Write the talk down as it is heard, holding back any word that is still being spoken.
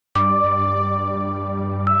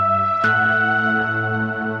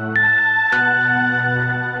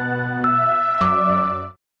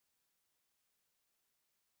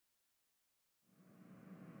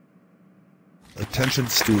Attention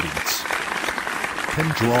students. Pin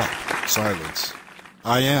drop. Silence.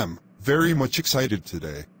 I am very much excited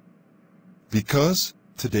today. Because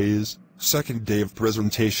today is second day of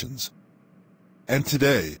presentations. And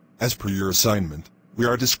today, as per your assignment, we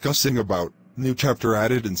are discussing about new chapter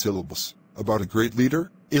added in syllabus, about a great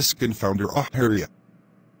leader, ISKCON founder Acharya.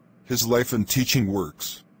 His life and teaching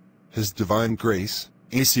works. His divine grace,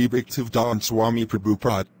 A.C. Bhaktivedanta Swami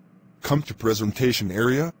Prabhupada. Come to presentation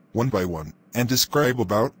area, one by one, and describe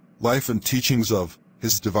about life and teachings of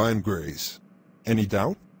His divine grace. Any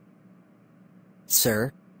doubt?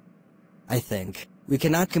 Sir, I think we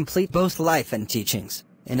cannot complete both life and teachings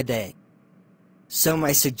in a day. So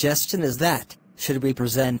my suggestion is that, should we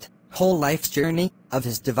present whole life's journey of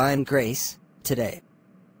His divine grace today?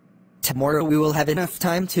 Tomorrow we will have enough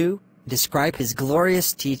time to describe His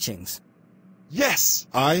glorious teachings. Yes,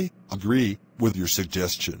 I agree with your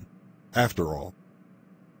suggestion. After all,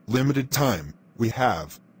 limited time we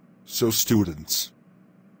have. So students,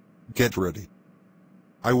 get ready.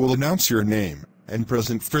 I will announce your name and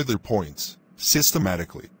present further points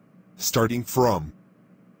systematically, starting from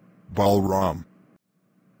Balram.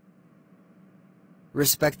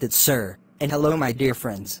 Respected sir, and hello my dear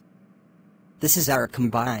friends. This is our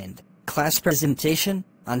combined class presentation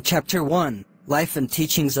on Chapter 1, Life and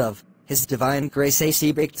Teachings of His Divine Grace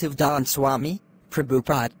A.C. Bhaktivedanta Swami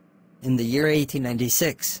Prabhupada. In the year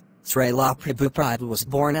 1896, Srila Prabhupada was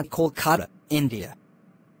born at Kolkata, India.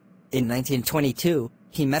 In 1922,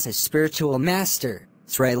 he met his spiritual master,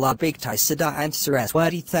 Srila Bhaktivedanta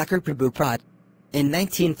Saraswati Thakur Prabhupada. In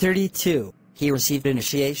 1932, he received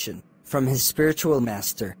initiation from his spiritual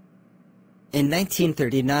master. In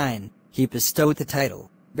 1939, he bestowed the title,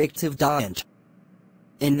 Bhaktivedanta.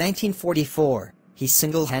 In 1944, he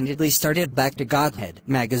single-handedly started Back to Godhead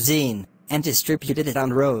magazine and distributed it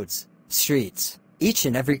on roads, streets, each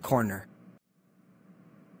and every corner.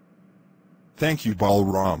 Thank you,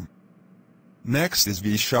 Balram. Next is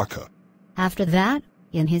Vishaka. After that,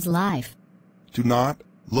 in his life. Do not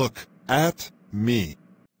look at me.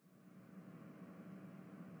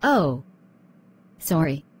 Oh.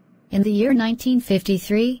 Sorry. In the year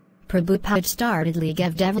 1953, Prabhupada started League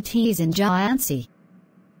of Devotees in Jhansi.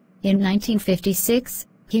 In 1956,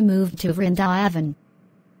 he moved to Vrindavan.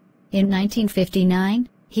 In 1959,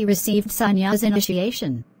 he received sannyas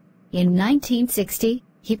initiation. In 1960,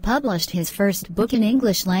 he published his first book in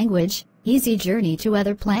English language, Easy Journey to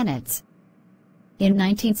Other Planets. In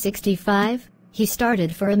 1965, he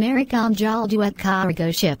started for American Jalduet cargo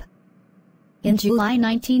ship. In July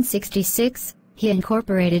 1966, he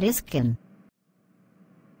incorporated ISKCON.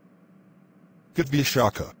 Good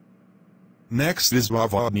Vishaka. Next is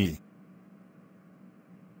Bhavani.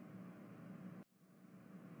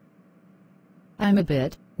 I'm a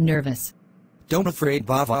bit nervous. Don't afraid,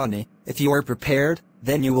 Bhavani. If you are prepared,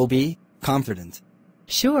 then you will be confident.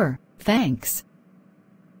 Sure, thanks.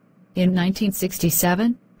 In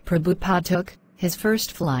 1967, Prabhupada took his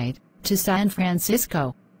first flight to San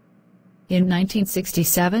Francisco. In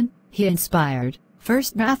 1967, he inspired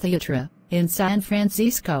first Ratha Yatra in San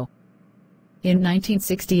Francisco. In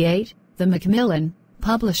 1968, the Macmillan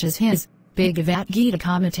publishes his Bhagavad Gita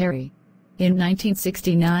commentary. In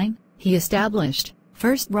 1969, he established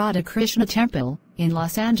first Radha Krishna Temple in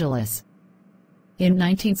Los Angeles. In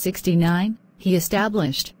 1969, he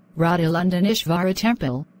established Radha Londonishvara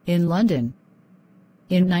Temple in London.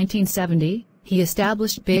 In 1970, he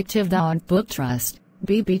established Bhaktivedanta Book Trust,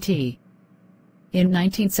 BBT. In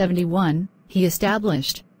 1971, he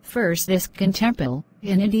established first ISKCON Temple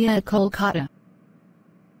in India at Kolkata.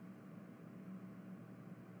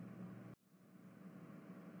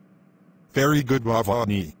 Very good,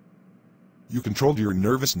 Bhavani. You controlled your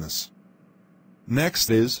nervousness. Next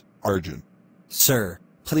is Arjun. Sir,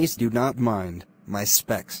 please do not mind my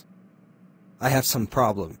specs. I have some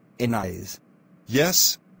problem in eyes.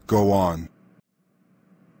 Yes, go on.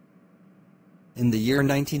 In the year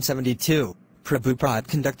 1972, Prabhupada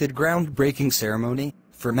conducted groundbreaking ceremony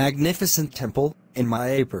for magnificent temple in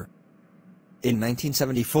Mayapur. In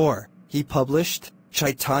 1974, he published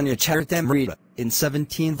Chaitanya Charitamrita in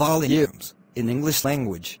 17 volumes in English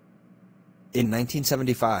language. In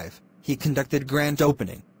 1975, he conducted grand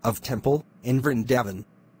opening of temple in Vrindavan.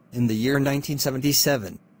 In the year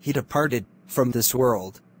 1977, he departed from this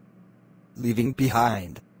world, leaving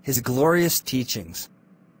behind his glorious teachings.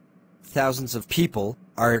 Thousands of people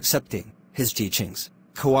are accepting his teachings,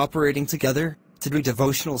 cooperating together to do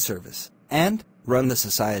devotional service and run the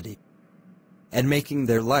society, and making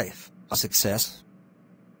their life a success.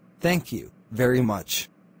 Thank you very much.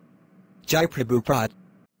 Jai Prabhupada.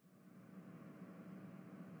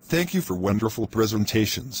 Thank you for wonderful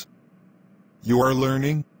presentations. You are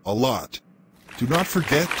learning a lot. Do not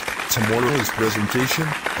forget tomorrow's presentation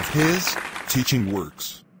of his teaching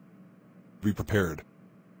works. Be prepared.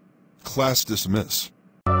 Class dismiss.